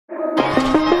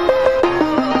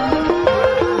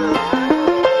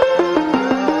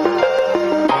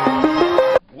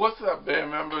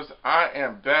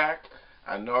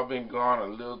I know I've been gone a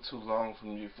little too long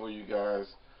for you guys.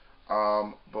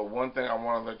 But one thing I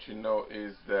want to let you know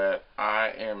is that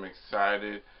I am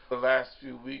excited. The last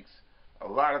few weeks, a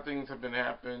lot of things have been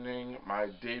happening. My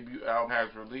debut album has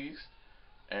released,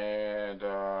 and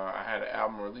I had an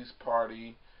album release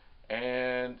party,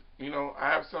 and I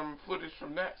have some footage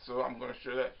from that, so I'm going to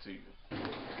share that to you.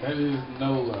 That is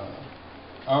NOLA.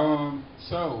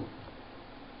 So,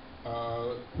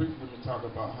 briefly let me talk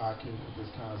about how I came up with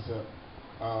this concept.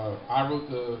 I wrote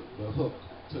the hook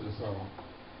to the song.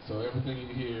 So everything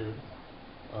you hear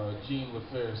Gene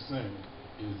LaFair sing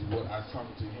is what I sung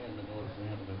to him in order for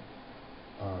him to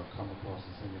come across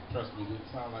and sing it. Trust me, it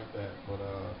didn't sound like that. But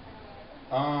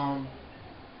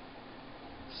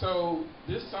so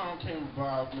this song came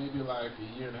about maybe like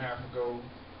a year and a half ago.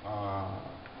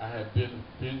 I had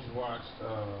binge watched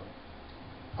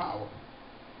Power.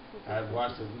 I had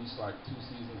watched at least like 2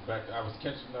 seasons back. I was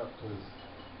catching up because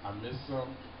I missed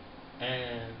some.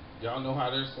 And y'all know how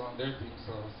their theme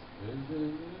songs.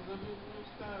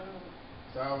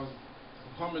 So I was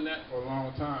humming that for a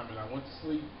long time, and I went to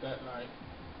sleep that night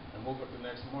and woke up the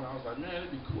next morning. I was like, man,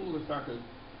 it'd be cool if I could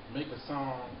make a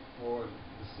song for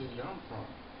the city I'm from.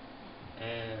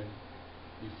 And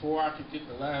before I could get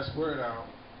the last word out,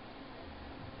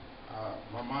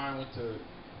 my mind went to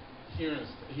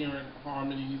hearing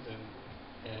harmonies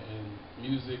and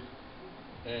music,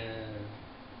 and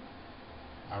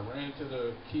I ran to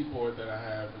the keyboard that I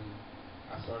have and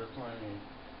I started playing. And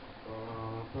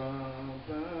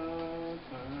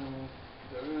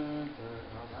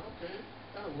I was like, okay,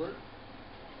 that'll work.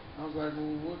 I was like,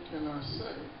 well, what can I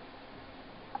say?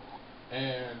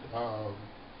 And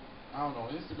I don't know,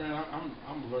 Instagram,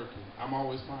 I'm lurking. I'm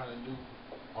always finding new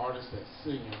artists that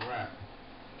sing and rap.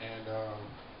 And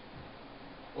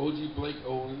OG Blake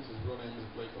Owens, his real name is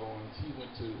Blake Owens, he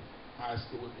went to high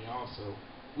school with me also.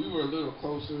 We were a little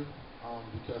closer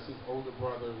because his older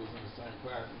brother was in the same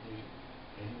class as me,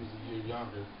 and he was a year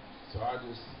younger. So I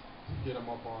just hit him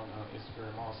up on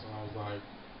Instagram also, and I was like,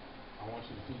 I want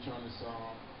you to feature on this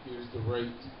song. Here's the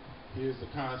rate. Here's the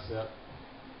concept.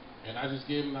 And I just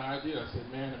gave him the idea. I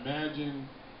said, man, imagine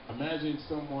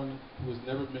someone who has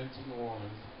never been to New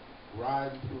Orleans,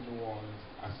 riding through New Orleans.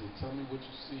 I said, tell me what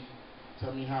you see.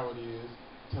 Tell me how it is.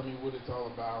 Tell me what it's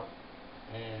all about.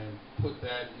 And put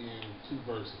that in 2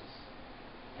 verses.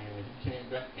 And he came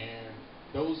back, and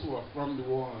those who are from New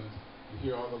Orleans, you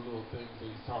hear all the little things that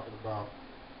he's talking about.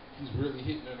 He's really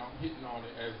hitting on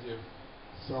it as if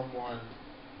someone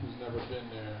who's never been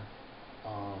there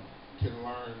can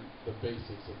learn the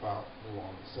basics about New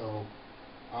Orleans. So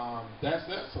that's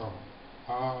that song.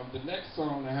 The next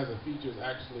song that has a feature is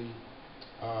actually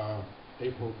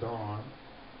April Dawn.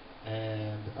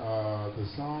 And the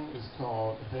song is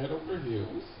called Head Over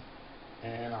Heels,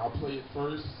 and I'll play it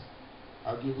first.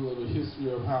 I'll give a little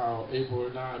history of how April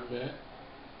and I met,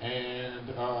 and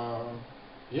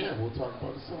yeah, we'll talk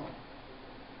about the song.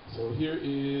 So here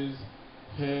is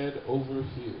Head Over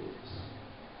Heels.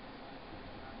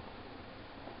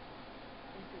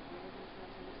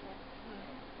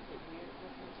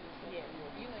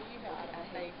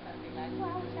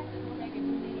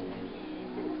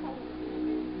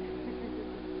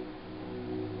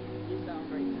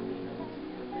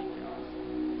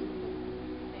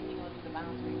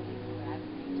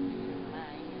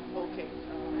 Okay.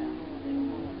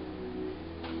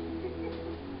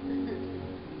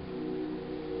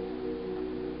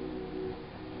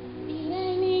 It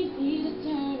ain't easy to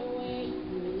turn away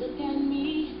when you look at me.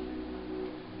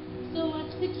 So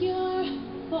what's the cure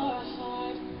for a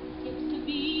heart that skips a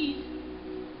beat?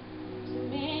 Too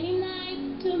many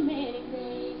nights, too many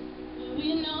days. Do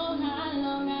you know how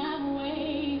long I've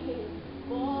waited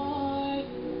for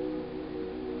you?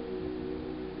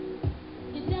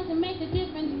 It doesn't make a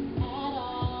difference at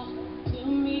all to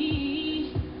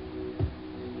me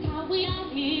how we are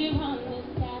here on this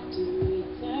path to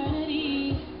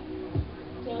eternity.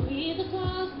 Tell me the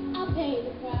cost, I'll pay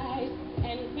the price,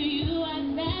 and for you I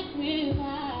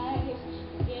sacrifice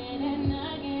again and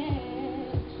again.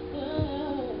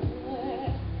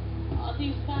 All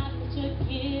these fights that you're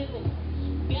giving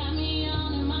got me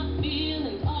on in my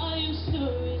feelings. All you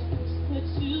sure is just what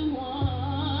you want.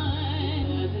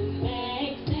 Doesn't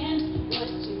make sense what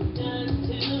you've done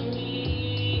to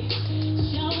me.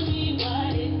 Show me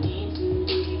what it means to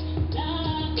be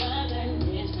loved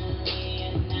unconditionally,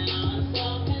 and now I'm so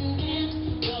convinced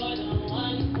you're the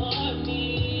one for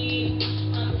me.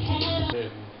 I'm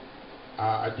head.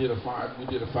 We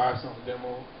did a 5-song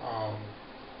demo.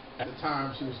 At the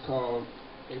time, she was called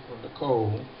April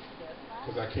Nicole,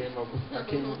 because I came up with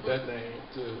that name.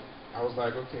 I was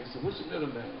like, okay, so what's your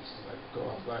middle name? She's like, Nicole.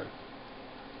 I was like,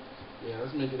 Yeah,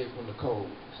 let's make it April Nicole,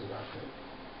 should I say.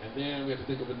 And then we had to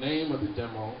think of a name of the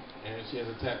demo, and she has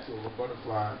a tattoo of a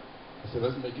butterfly. I said,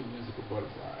 let's make it Musical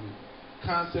Butterfly. And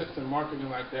concepts and marketing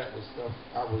like that was stuff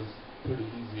I was pretty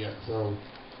easy at. So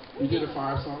we did a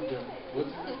 5-song demo. What's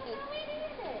it?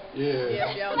 Yeah.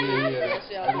 I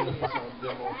did a 5-song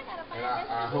demo, and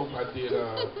I hope I did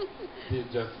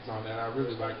justice on that. I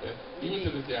really like that. Even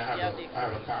to this day, I have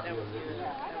a copy of it. And I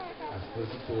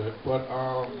listened to it. But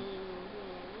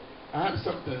I have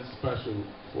something special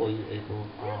for you, April.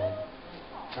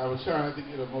 I was trying to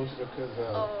get emotional because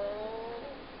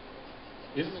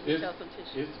it's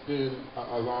been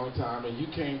a long time, and you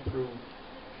came through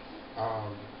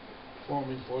for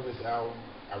me for this album.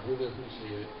 I really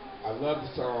appreciate it. I love the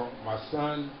song. My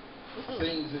son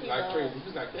sings it like crazy.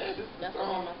 He's like, Dad, this is the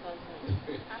song.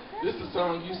 This is the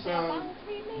song you sung.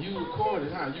 You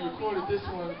recorded, huh? You recorded this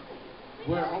one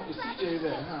where Uncle CJ's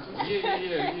at, huh?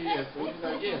 Yeah. So he's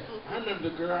like, yeah, I remember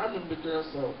the girl.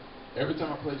 So every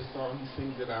time I play the song, he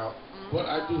sings it out. But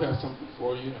I do have something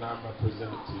for you, and I'm going to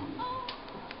present it to you.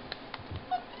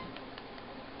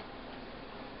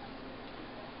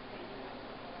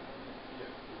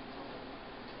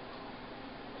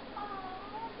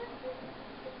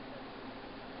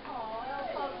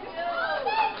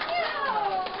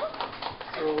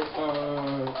 So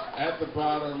at the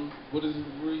bottom, what does it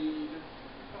read?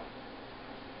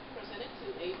 Presented to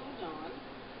April Dawn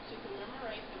to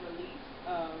commemorate the release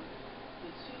of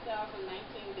the 2019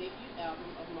 debut album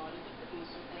of Maudy the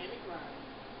producer, Grammy Grind.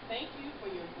 Thank you for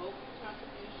your vocal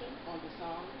contribution on the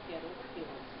song Get Over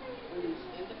Hills, released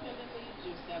independently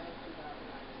June 7,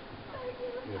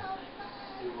 2019. Yes.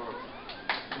 You're welcome.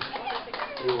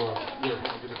 You're welcome. Yeah, we're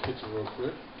going to get a picture real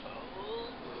quick.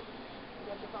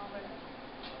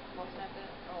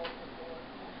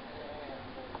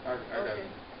 I got it.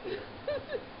 Here.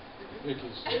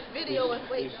 It's video and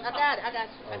wait. I got you.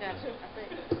 I think. I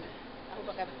hope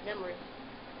I got the memory.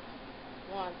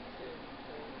 1, 2,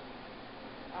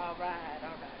 3. All right.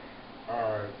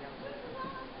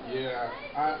 Yeah,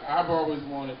 I've always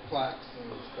wanted plaques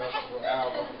and stuff for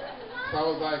albums. So I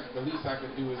was like, the least I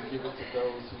could do is give it to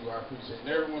those who I appreciate. And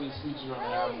everyone who's featured on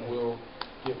the album will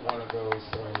get one of those.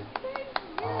 So,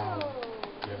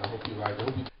 yeah, I hope you like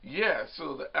it. Yeah,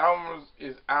 so the album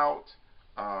is out.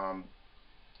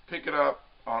 Pick it up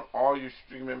on all your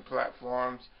streaming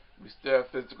platforms. We still have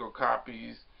physical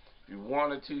copies. If you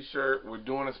want a t-shirt, we're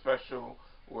doing a special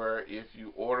where if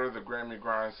you order the Grammy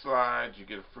Grind slides, you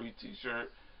get a free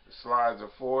t-shirt. The slides are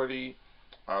 $40.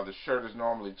 The shirt is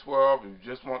normally $12. If you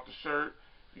just want the shirt,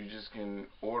 you just can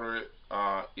order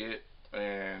it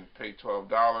and pay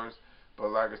 $12. But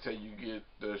like I said, you get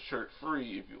the shirt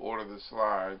free if you order the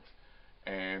slides.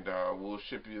 And we'll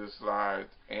ship you the slides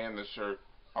and the shirt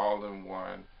all in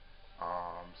one.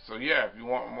 So yeah, if you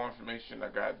want more information, I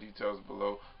got details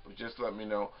below, but just let me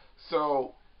know.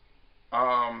 So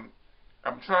I'm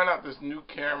trying out this new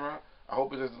camera. I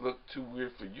hope it doesn't look too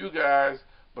weird for you guys,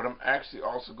 but I'm actually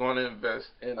also going to invest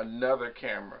in another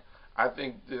camera. I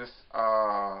think this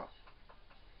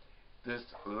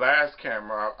last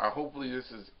camera, hopefully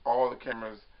this is all the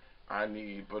cameras I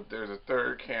need, but there's a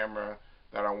third camera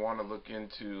that I want to look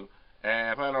into, and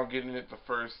I plan on getting it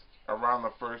around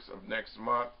the 1st of next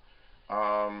month.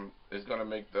 It's going to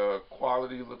make the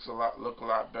quality look a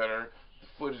lot better. The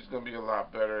footage is going to be a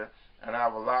lot better, and I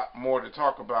have a lot more to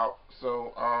talk about.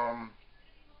 So I'm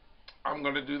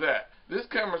going to do that. This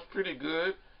camera's pretty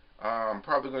good. I'm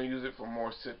probably going to use it for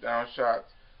more sit-down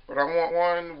shots, but I want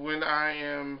one when I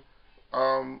am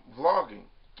vlogging,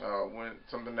 when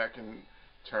something that can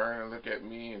turn and look at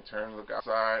me and turn and look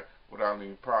outside without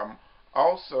any problem.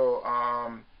 Also,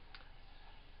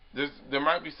 there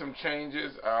might be some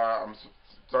changes. I'm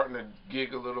starting to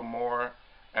gig a little more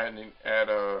at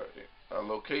a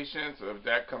location, so if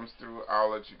that comes through, I'll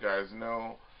let you guys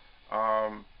know.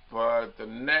 But the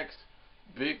next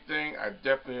big thing, I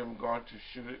definitely am going to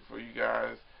shoot it for you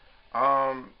guys.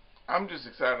 I'm just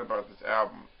excited about this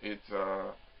album. Its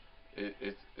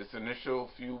initial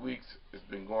few weeks, it's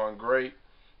been going great.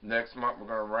 Next month we're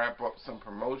going to ramp up some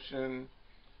promotion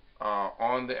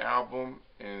on the album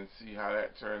and see how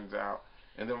that turns out,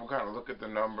 and then we'll kind of look at the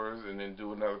numbers and then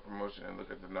do another promotion and look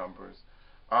at the numbers.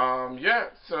 Yeah,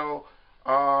 so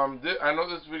I know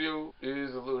this video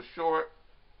is a little short,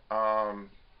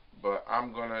 but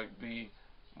I'm gonna be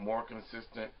more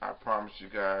consistent, I promise you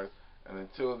guys. And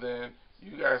until then,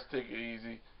 you guys take it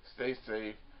easy, stay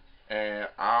safe, and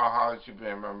I'll holler at you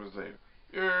band members later.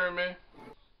 You hear me?